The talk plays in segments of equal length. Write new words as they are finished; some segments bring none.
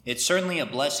It's certainly a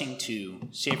blessing to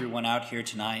see everyone out here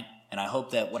tonight, and I hope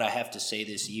that what I have to say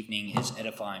this evening is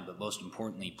edifying, but most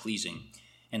importantly, pleasing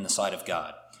in the sight of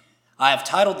God. I have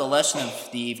titled the lesson of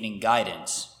the evening,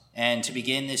 Guidance, and to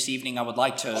begin this evening, I would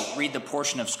like to read the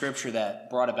portion of Scripture that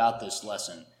brought about this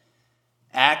lesson.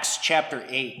 Acts chapter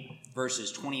 8,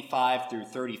 verses 25 through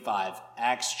 35.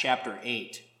 Acts chapter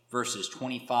 8, verses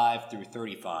 25 through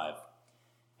 35.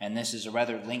 And this is a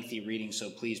rather lengthy reading, so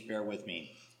please bear with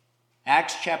me.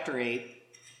 Acts chapter 8,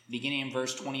 beginning in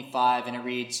verse 25, and it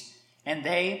reads, "And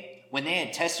they, when they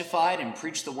had testified and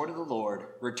preached the word of the Lord,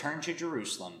 returned to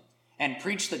Jerusalem, and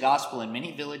preached the gospel in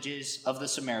many villages of the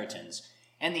Samaritans.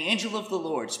 And the angel of the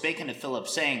Lord spake unto Philip,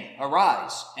 saying,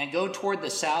 Arise, and go toward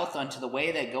the south unto the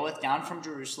way that goeth down from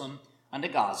Jerusalem unto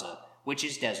Gaza, which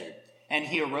is desert. And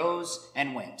he arose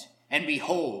and went. And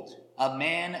behold, a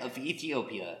man of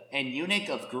Ethiopia, an eunuch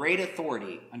of great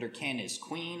authority under Candace,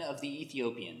 queen of the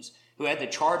Ethiopians, who had the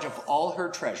charge of all her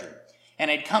treasure,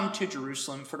 and had come to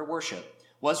Jerusalem for to worship,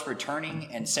 was returning,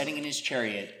 and sitting in his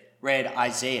chariot, read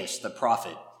Isaiah the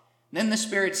prophet. Then the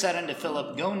Spirit said unto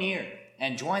Philip, Go near,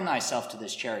 and join thyself to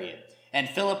this chariot. And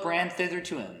Philip ran thither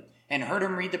to him, and heard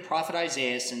him read the prophet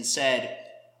Isaiah, and said,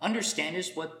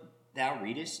 Understandest what thou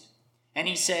readest? And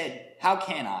he said, How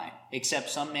can I,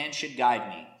 except some man should guide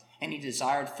me? And he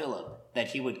desired Philip that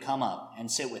he would come up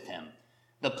and sit with him.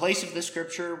 The place of the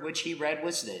scripture which he read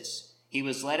was this: He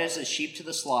was led as a sheep to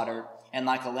the slaughter, and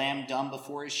like a lamb dumb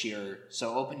before his shearer,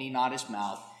 so opened he not his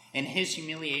mouth. In his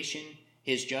humiliation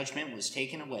his judgment was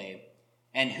taken away.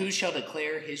 And who shall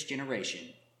declare his generation?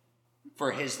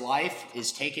 For his life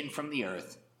is taken from the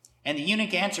earth. And the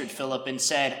eunuch answered Philip and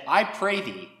said, I pray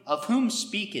thee, of whom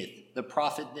speaketh the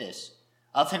prophet this?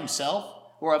 Of himself,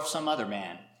 or of some other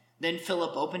man? Then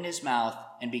Philip opened his mouth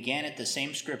and began at the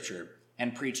same scripture,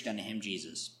 and preached unto him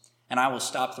Jesus. And I will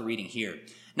stop the reading here.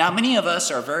 Now, many of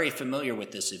us are very familiar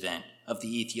with this event of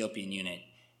the Ethiopian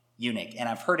eunuch, and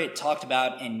I've heard it talked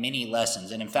about in many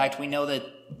lessons. And in fact, we know that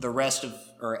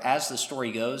as the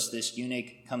story goes, this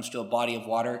eunuch comes to a body of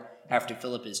water after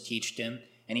Philip has taught him,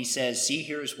 and he says, See,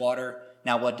 here is water.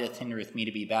 Now what doth hindereth me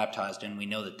to be baptized? And we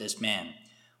know that this man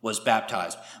was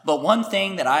baptized. But one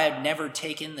thing that I have never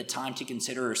taken the time to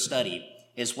consider or study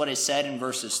is what is said in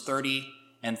verses 30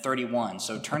 and 31.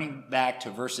 So turning back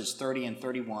to verses 30 and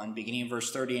 31, beginning in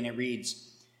verse 30, and it reads,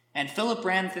 And Philip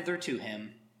ran thither to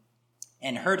him,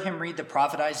 and heard him read the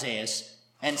prophet Isaiah,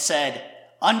 and said,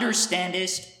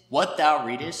 Understandest what thou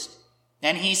readest?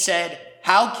 And he said,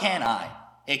 How can I,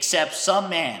 except some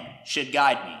man should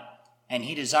guide me? And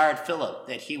he desired Philip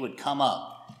that he would come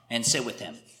up and sit with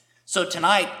him. So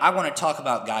tonight, I want to talk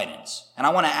about guidance, and I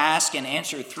want to ask and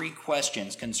answer 3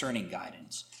 questions concerning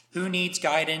guidance. Who needs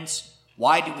guidance?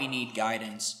 Why do we need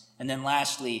guidance? And then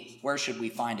lastly, where should we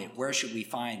find it? Where should we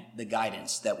find the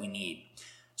guidance that we need?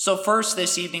 So first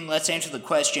this evening, let's answer the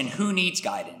question, who needs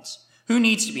guidance? Who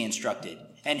needs to be instructed?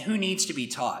 And who needs to be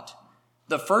taught?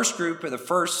 The first group, or the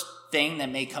first thing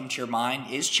that may come to your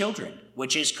mind, is children,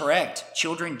 which is correct.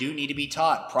 Children do need to be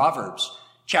taught. Proverbs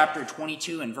chapter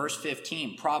 22 and verse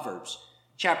 15. Proverbs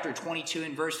chapter 22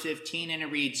 and verse 15, and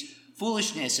it reads,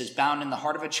 Foolishness is bound in the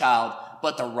heart of a child,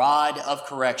 but the rod of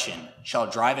correction shall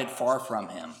drive it far from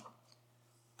him.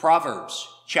 Proverbs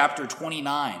chapter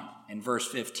 29 and verse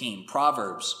 15.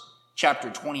 Proverbs chapter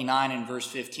 29 and verse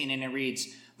 15, and it reads,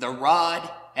 The rod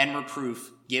and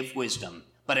reproof give wisdom,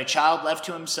 but a child left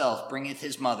to himself bringeth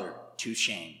his mother to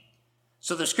shame.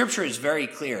 So the scripture is very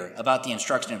clear about the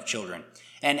instruction of children,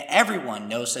 and everyone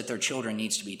knows that their children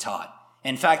needs to be taught.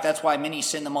 In fact, that's why many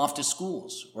send them off to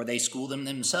schools, or they school them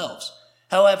themselves.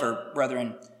 However,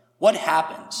 brethren, what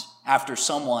happens after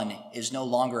someone is no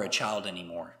longer a child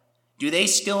anymore? Do they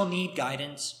still need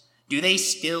guidance? Do they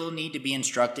still need to be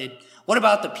instructed? What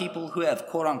about the people who have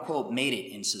quote-unquote made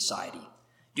it in society?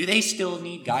 Do they still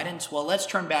need guidance? Well, let's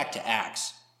turn back to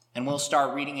Acts, and we'll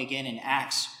start reading again in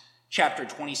Acts chapter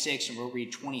 26, and we'll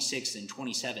read 26 and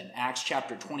 27. Acts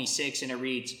chapter 26, and it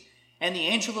reads, And the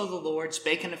angel of the Lord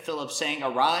spake unto Philip, saying,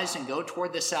 Arise, and go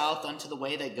toward the south unto the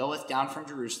way that goeth down from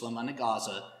Jerusalem unto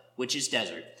Gaza, which is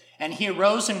desert. And he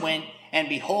arose and went, and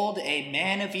behold, a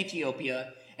man of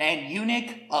Ethiopia, an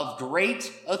eunuch of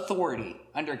great authority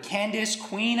under Candace,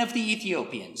 queen of the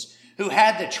Ethiopians, who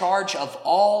had the charge of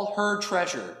all her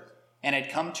treasure, and had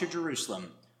come to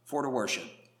Jerusalem for to worship.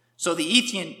 So the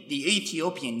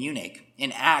Ethiopian eunuch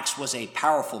in Acts was a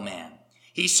powerful man.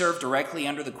 He served directly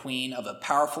under the queen of a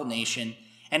powerful nation,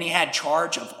 and he had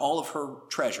charge of all of her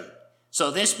treasure.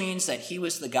 So this means that he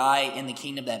was the guy in the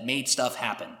kingdom that made stuff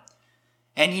happen.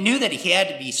 And he knew that he had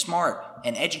to be smart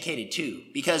and educated too,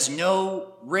 because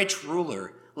no rich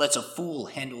ruler lets a fool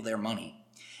handle their money.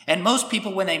 And most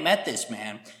people, when they met this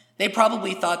man, they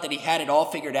probably thought that he had it all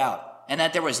figured out and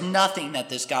that there was nothing that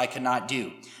this guy could not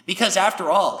do. Because after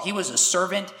all, he was a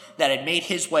servant that had made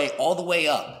his way all the way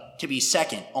up to be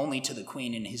second only to the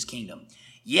queen in his kingdom.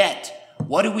 Yet,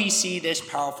 what do we see this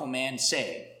powerful man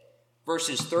say?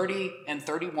 Verses 30 and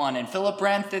 31, "And Philip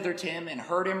ran thither to him and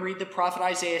heard him read the prophet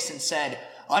Isaiah and said,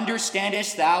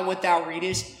 Understandest thou what thou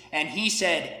readest? And he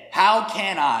said, How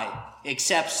can I,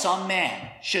 except some man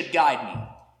should guide me?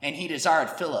 And he desired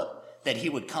Philip that he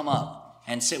would come up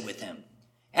and sit with him."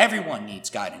 Everyone needs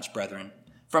guidance, brethren,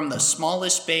 from the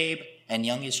smallest babe and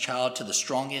youngest child to the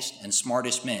strongest and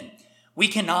smartest men. We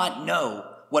cannot know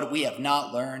what we have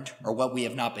not learned or what we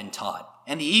have not been taught.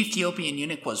 And the Ethiopian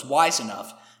eunuch was wise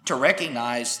enough to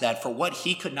recognize that for what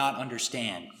he could not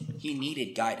understand, he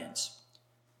needed guidance.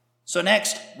 So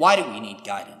next, why do we need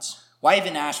guidance? Why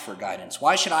even ask for guidance?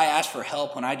 Why should I ask for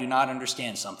help when I do not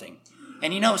understand something?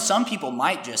 And some people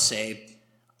might just say,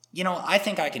 I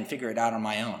think I can figure it out on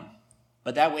my own.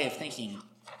 But that way of thinking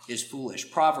is foolish.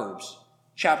 Proverbs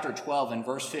chapter 12 and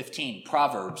verse 15.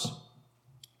 Proverbs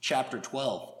chapter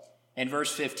 12 and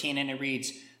verse 15, and it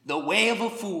reads, "The way of a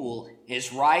fool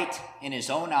is right in his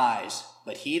own eyes,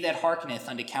 but he that hearkeneth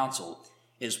unto counsel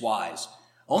is wise."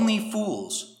 Only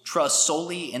fools trust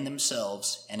solely in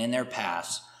themselves and in their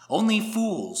paths. Only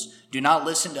fools do not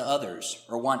listen to others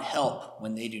or want help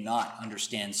when they do not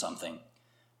understand something.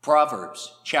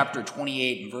 Proverbs chapter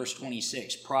 28 and verse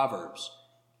 26. Proverbs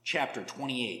chapter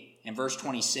 28 and verse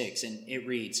 26, and it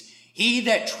reads, "He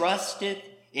that trusteth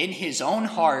in his own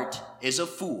heart is a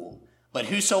fool, but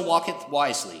whoso walketh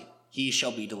wisely, he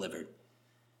shall be delivered."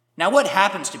 Now, what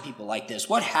happens to people like this?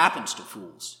 What happens to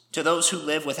fools? To those who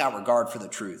live without regard for the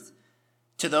truth?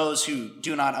 To those who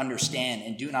do not understand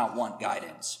and do not want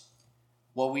guidance?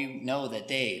 Well, we know that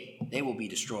they will be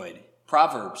destroyed.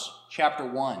 Proverbs chapter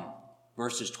 1,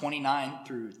 verses 29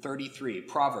 through 33.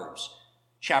 Proverbs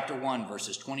chapter 1,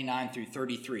 verses 29 through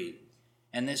 33.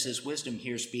 And this is wisdom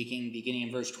here speaking, beginning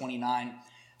in verse 29.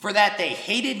 "For that they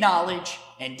hated knowledge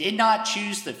and did not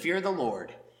choose the fear of the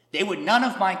Lord. They would none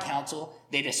of my counsel.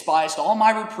 They despised all my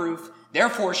reproof.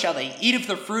 Therefore shall they eat of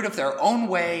the fruit of their own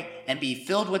way and be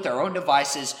filled with their own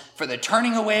devices. For the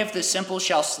turning away of the simple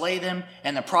shall slay them,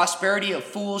 and the prosperity of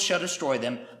fools shall destroy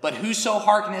them. But whoso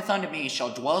hearkeneth unto me shall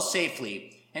dwell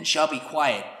safely and shall be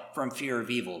quiet from fear of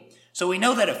evil." So we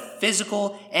know that a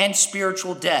physical and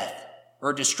spiritual death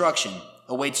or destruction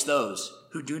awaits those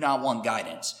who do not want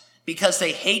guidance. Because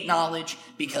they hate knowledge,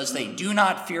 because they do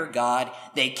not fear God,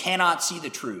 they cannot see the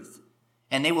truth,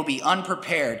 and they will be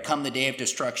unprepared come the day of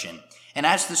destruction. And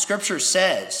as the scripture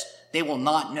says, they will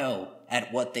not know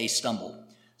at what they stumble.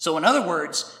 So in other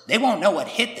words, they won't know what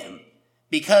hit them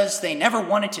because they never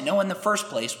wanted to know in the first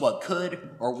place what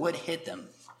could or would hit them.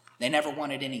 They never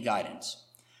wanted any guidance.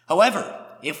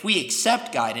 However, if we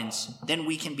accept guidance, then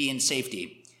we can be in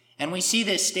safety. And we see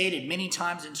this stated many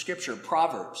times in scripture.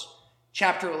 Proverbs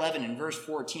chapter 11 and verse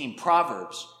 14.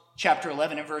 Proverbs chapter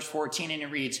 11 and verse 14, and it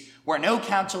reads, "Where no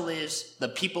counsel is, the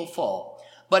people fall,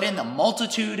 but in the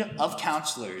multitude of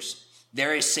counselors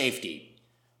there is safety."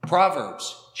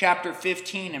 Proverbs chapter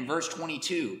 15 and verse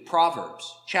 22.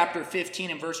 Proverbs chapter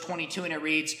 15 and verse 22, and it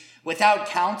reads, "Without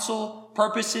counsel,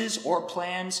 purposes, or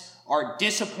plans are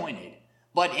disappointed,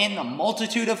 but in the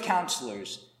multitude of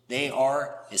counselors they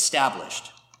are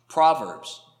established."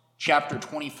 Proverbs chapter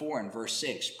 24 and verse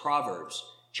 6. Proverbs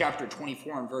chapter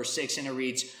 24 and verse 6, and it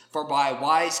reads, "For by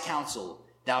wise counsel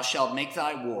thou shalt make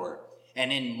thy war,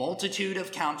 and in multitude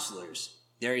of counselors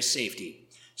there is safety."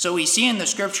 So we see in the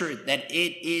scripture that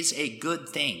it is a good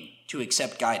thing to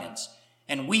accept guidance.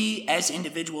 And we as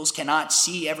individuals cannot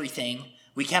see everything,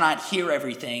 we cannot hear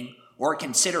everything, or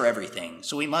consider everything.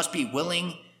 So we must be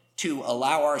willing to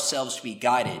allow ourselves to be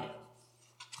guided.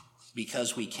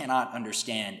 Because we cannot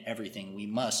understand everything, we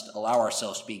must allow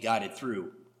ourselves to be guided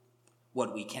through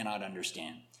what we cannot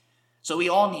understand. So we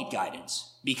all need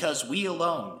guidance because we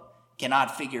alone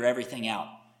cannot figure everything out.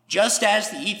 Just as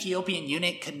the Ethiopian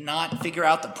eunuch could not figure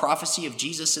out the prophecy of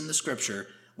Jesus in the scripture,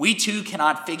 we too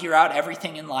cannot figure out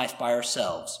everything in life by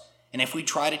ourselves. And if we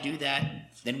try to do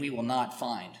that, then we will not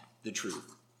find the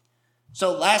truth.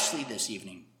 So lastly this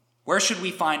evening, where should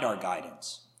we find our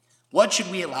guidance? What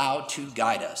should we allow to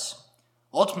guide us?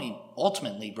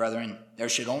 Ultimately, brethren, there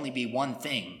should only be one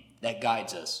thing that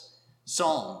guides us.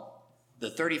 Psalm, the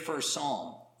 31st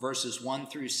Psalm, verses 1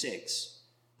 through 6.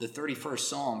 The 31st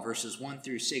Psalm, verses 1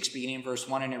 through 6, beginning in verse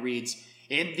 1, and it reads,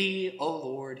 "In thee, O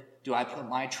Lord, do I put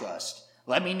my trust.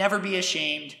 Let me never be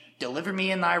ashamed. Deliver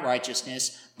me in thy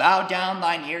righteousness. Bow down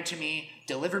thine ear to me.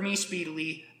 Deliver me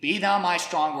speedily. Be thou my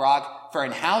strong rock, for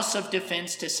an house of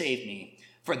defense to save me.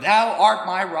 For thou art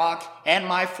my rock and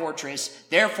my fortress.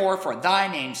 Therefore, for thy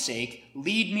name's sake,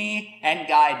 lead me and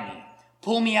guide me.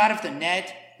 Pull me out of the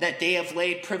net that they have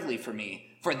laid privily for me.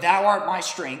 For thou art my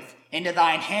strength. Into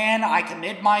thine hand I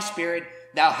commit my spirit.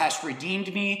 Thou hast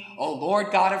redeemed me, O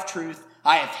Lord God of truth.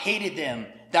 I have hated them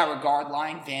that regard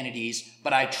lying vanities,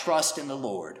 but I trust in the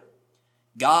Lord.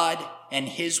 God and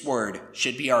his word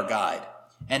should be our guide,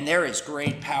 and there is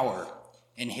great power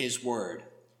in his word.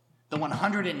 The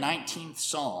 119th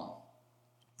Psalm,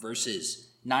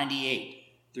 verses 98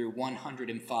 through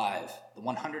 105. The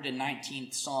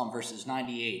 119th Psalm, verses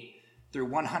 98 through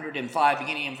 105,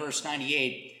 beginning in verse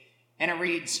 98. And it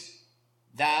reads,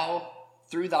 Thou,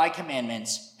 through thy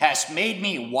commandments, hast made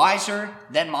me wiser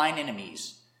than mine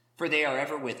enemies, for they are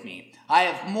ever with me. I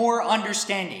have more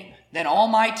understanding than all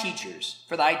my teachers,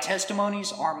 for thy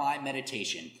testimonies are my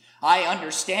meditation. I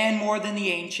understand more than the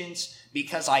ancients,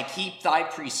 because I keep thy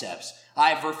precepts.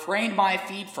 I have refrained my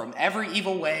feet from every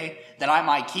evil way, that I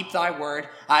might keep thy word.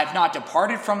 I have not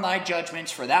departed from thy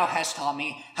judgments, for thou hast taught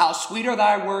me. How sweet are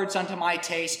thy words unto my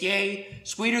taste, yea,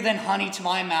 sweeter than honey to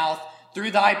my mouth.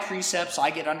 Through thy precepts I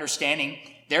get understanding.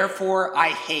 Therefore I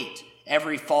hate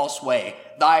every false way.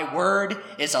 Thy word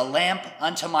is a lamp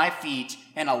unto my feet,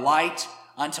 and a light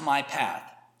unto my path.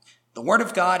 The word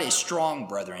of God is strong,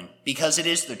 brethren, because it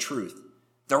is the truth.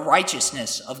 The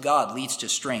righteousness of God leads to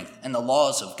strength, and the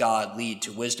laws of God lead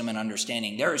to wisdom and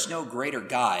understanding. There is no greater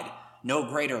guide, no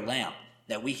greater lamp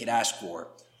that we could ask for.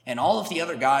 And all of the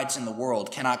other guides in the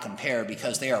world cannot compare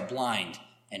because they are blind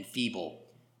and feeble.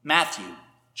 Matthew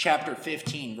chapter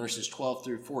 15, verses 12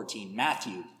 through 14.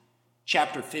 Matthew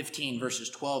chapter 15, verses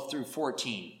 12 through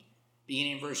 14.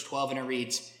 Beginning in verse 12, and it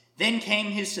reads, Then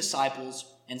came his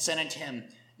disciples and said unto him,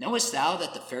 Knowest thou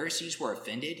that the Pharisees were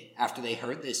offended after they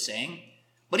heard this saying?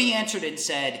 But he answered and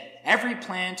said, Every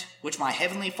plant which my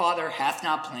heavenly Father hath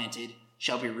not planted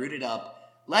shall be rooted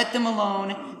up. Let them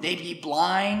alone, they be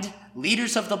blind,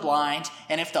 leaders of the blind,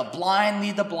 and if the blind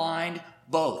lead the blind,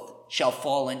 both shall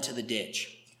fall into the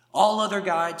ditch. All other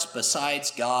guides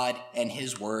besides God and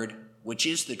his word, which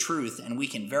is the truth, and we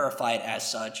can verify it as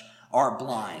such, are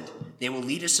blind. They will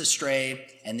lead us astray,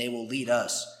 and they will lead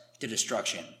us to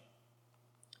destruction.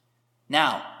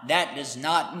 Now, that does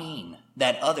not mean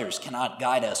that others cannot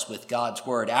guide us with God's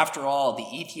word. After all,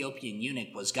 the Ethiopian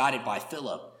eunuch was guided by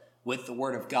Philip with the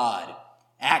word of God.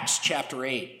 Acts chapter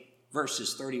 8,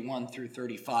 verses 31 through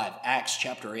 35. Acts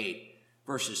chapter 8,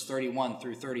 verses 31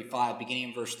 through 35, beginning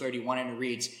in verse 31, and it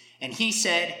reads, And he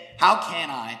said, How can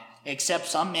I, except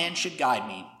some man should guide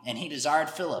me? And he desired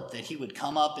Philip that he would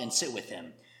come up and sit with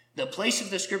him. The place of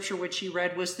the scripture which he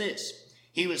read was this: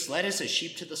 He was led as a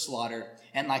sheep to the slaughter,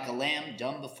 and like a lamb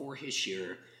dumb before his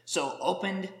shearer, so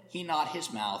opened he not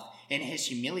his mouth. In his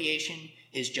humiliation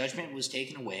his judgment was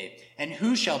taken away. And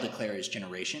who shall declare his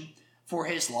generation? For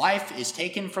his life is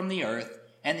taken from the earth.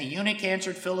 And the eunuch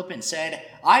answered Philip and said,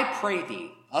 I pray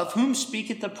thee, of whom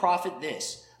speaketh the prophet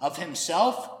this? Of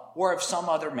himself or of some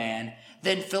other man?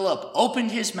 Then Philip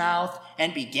opened his mouth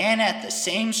and began at the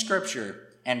same scripture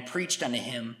and preached unto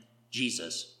him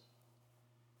Jesus.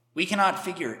 We cannot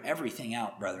figure everything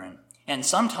out, brethren, and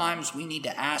sometimes we need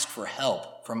to ask for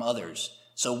help from others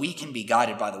so we can be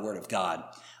guided by the word of God.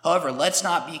 However, let's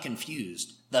not be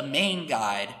confused. The main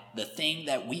guide, the thing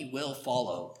that we will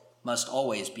follow, must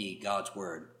always be God's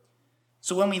word.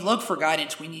 So when we look for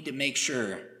guidance, we need to make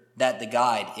sure that the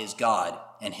guide is God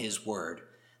and his word,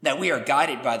 that we are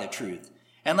guided by the truth.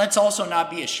 And let's also not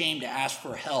be ashamed to ask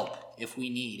for help if we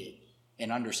need it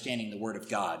in understanding the word of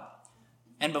God.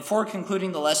 And before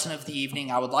concluding the lesson of the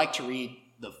evening, I would like to read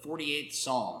the 48th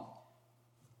Psalm,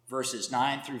 verses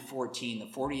 9 through 14. The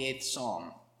 48th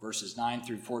Psalm, verses 9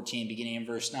 through 14, beginning in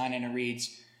verse 9, and it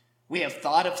reads, We have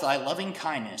thought of thy loving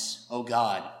kindness, O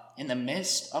God, in the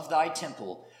midst of thy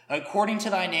temple. According to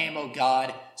thy name, O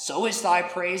God, so is thy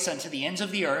praise unto the ends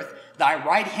of the earth. Thy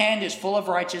right hand is full of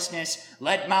righteousness.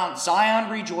 Let Mount Zion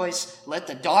rejoice. Let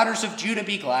the daughters of Judah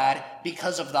be glad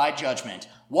because of thy judgment.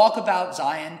 Walk about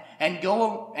Zion and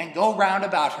go round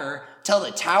about her. Tell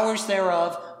the towers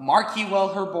thereof, mark ye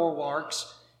well her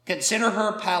bulwarks. Consider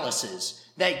her palaces,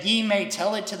 that ye may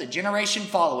tell it to the generation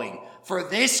following. For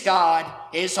this God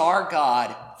is our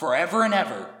God forever and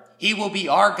ever. He will be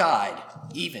our guide,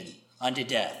 even unto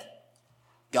death.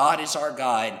 God is our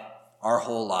guide our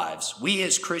whole lives. We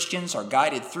as Christians are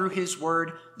guided through his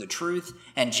word, the truth,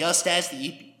 and just as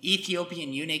the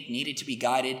Ethiopian eunuch needed to be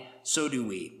guided, so do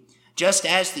we. Just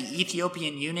as the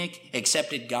Ethiopian eunuch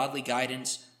accepted godly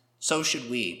guidance, so should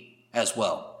we as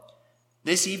well.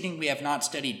 This evening we have not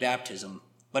studied baptism,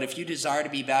 But if you desire to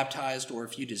be baptized, or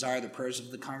if you desire the prayers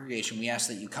of the congregation, we ask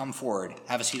that you come forward,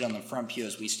 have a seat on the front pew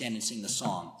as we stand and sing the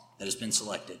song that has been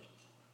selected.